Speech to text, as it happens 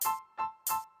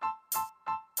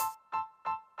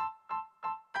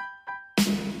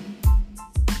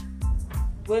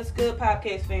What's good,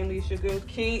 podcast family? It's your girl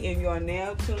Key, and you are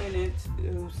now tuning in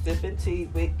to Sipping Tea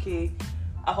with Key.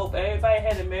 I hope everybody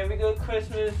had a very good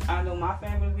Christmas. I know my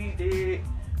family, we did.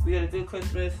 We had a good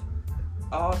Christmas.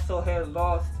 I also had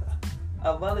lost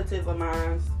a relative of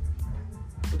mine,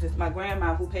 which is my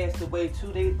grandma, who passed away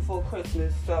 2 days before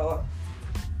Christmas. So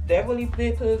that really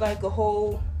did put like a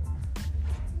whole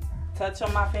touch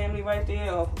on my family right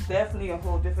there. Or definitely a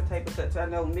whole different type of touch. I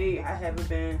know me, I haven't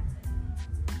been,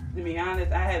 to be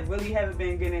honest, I really haven't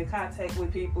been getting in contact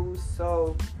with people.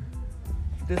 So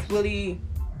this really,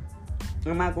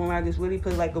 I'm not gonna lie, this really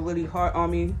put like a really hard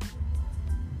on me.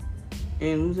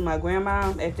 And losing my grandma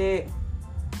at that, it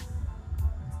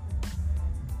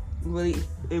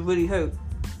really hurt.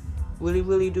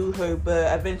 Really do hurt.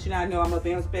 But eventually I know I'm gonna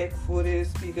bounce back for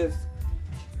this, because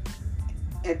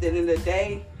at the end of the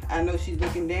day, I know she's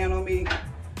looking down on me.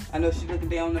 I know she's looking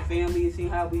down on the family and seeing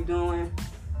how we doing.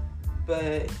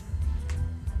 But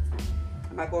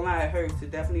I'm not gonna lie, it hurts. It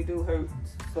definitely do hurt.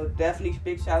 So definitely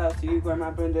big shout out to you,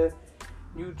 Grandma Brenda.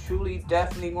 You truly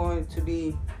definitely going to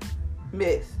be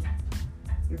missed.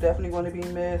 You're definitely going to be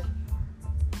missed.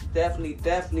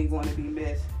 Definitely going to be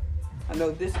missed. I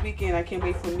know this weekend, I can't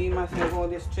wait for me and my son to go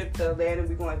on this trip to Atlanta.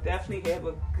 We're going to definitely have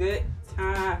a good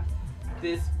time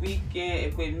this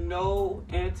weekend with no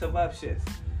interruptions.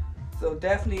 So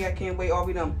definitely, I can't wait.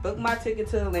 Already done booked my ticket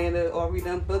to Atlanta. Already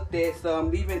done booked that. So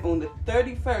I'm leaving on the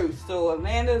 31st. So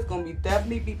Atlanta is going to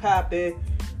definitely be popping.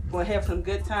 Going to have some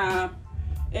good time.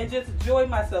 And just enjoy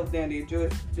myself down there.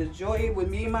 Just enjoy it with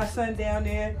me and my son down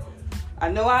there. I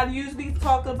know I usually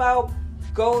talk about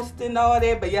Ghost and all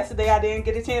that, but yesterday I didn't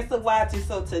get a chance to watch it.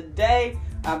 So today,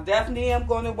 I definitely am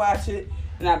going to watch it.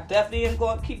 And I definitely am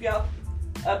going to keep y'all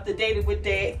up to date with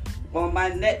that on my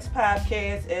next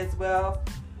podcast as well.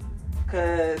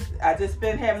 Because I just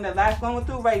been having a lot going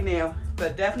through right now.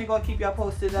 But definitely going to keep y'all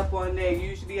posted up on there.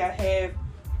 Usually I have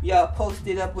y'all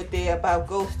posted up with that about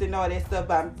Ghost and all that stuff.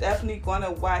 But I'm definitely going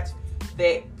to watch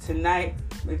that tonight.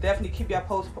 We'll definitely keep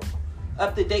y'all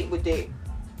up to date with that.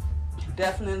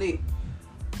 Definitely.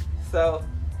 So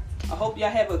I hope y'all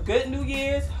have a good New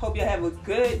Year's. Hope y'all have a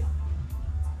good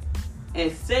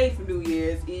and safe New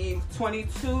Year's Eve.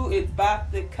 22 is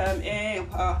about to come in.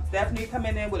 Definitely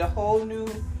coming in with a whole new,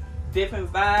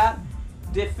 different vibe,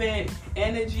 different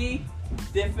energy,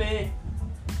 different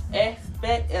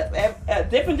aspect,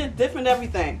 different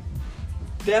everything.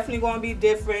 Definitely going to be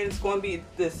different. It's going to be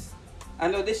this. I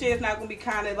know this year is not going to be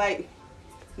kind of like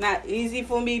not easy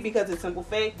for me, because the simple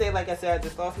fact that, like I said, I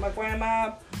just lost my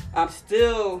grandma. I'm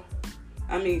still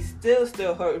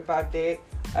hurt about that.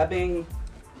 I've been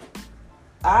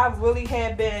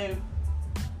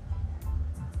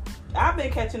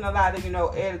catching a lot of,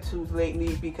 attitudes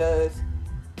lately, because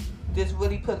this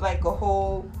really put like a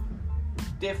whole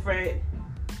different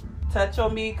touch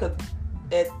on me, because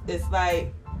it's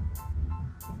like,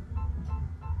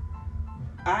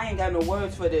 I ain't got no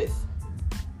words for this.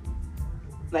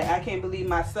 Like, I can't believe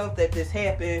myself that this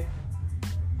happened.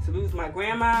 To lose my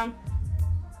grandma,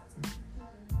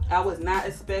 I was not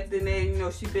expecting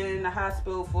it. She been in the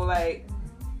hospital for like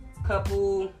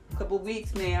couple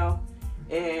weeks now,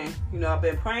 and I've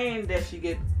been praying that she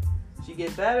get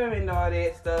better and all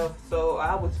that stuff. So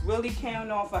I was really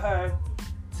counting on for her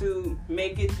to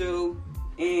make it through,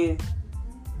 and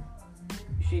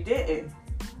she didn't.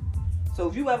 So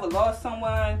if you ever lost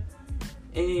someone,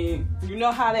 and you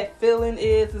know how that feeling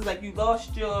is, it's like you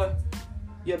lost your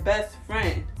best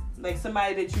friend, like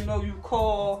somebody that you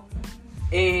call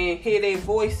and hear their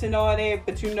voice and all that,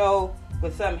 but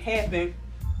when something happened,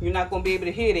 you're not going to be able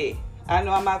to hear that. I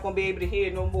know I'm not going to be able to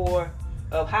hear no more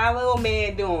of how little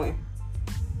man doing,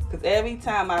 because every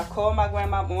time I call my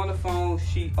grandma on the phone,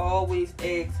 she always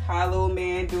asks how little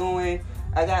man doing.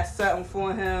 I got something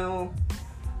for him,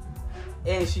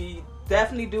 and she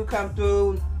definitely do come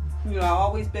through. I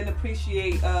always been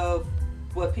appreciative of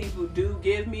what people do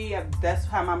give me. That's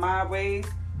how my mom raised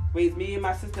me and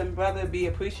my sister and brother. Be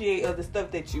appreciative of the stuff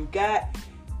that you got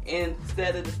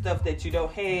instead of the stuff that you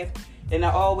don't have. And I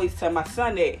always tell my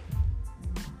son that.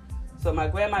 So my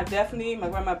grandma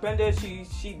Brenda,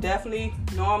 she definitely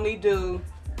normally do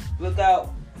look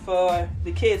out for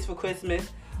the kids for Christmas,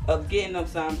 of getting them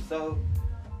something. So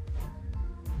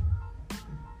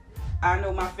I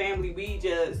know my family,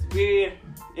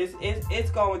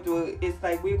 it's going through it. It's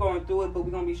like we're going through it, but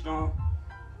we're going to be strong.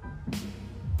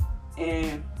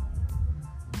 And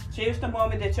cherish the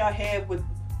moment that y'all have with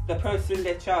the person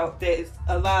that is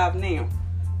alive now.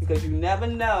 Because you never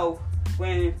know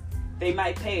when they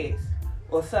might pass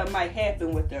or something might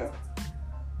happen with them.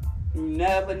 You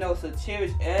never know. So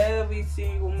cherish every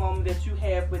single moment that you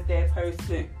have with that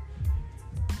person.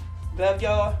 Love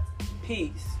y'all.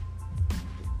 Peace.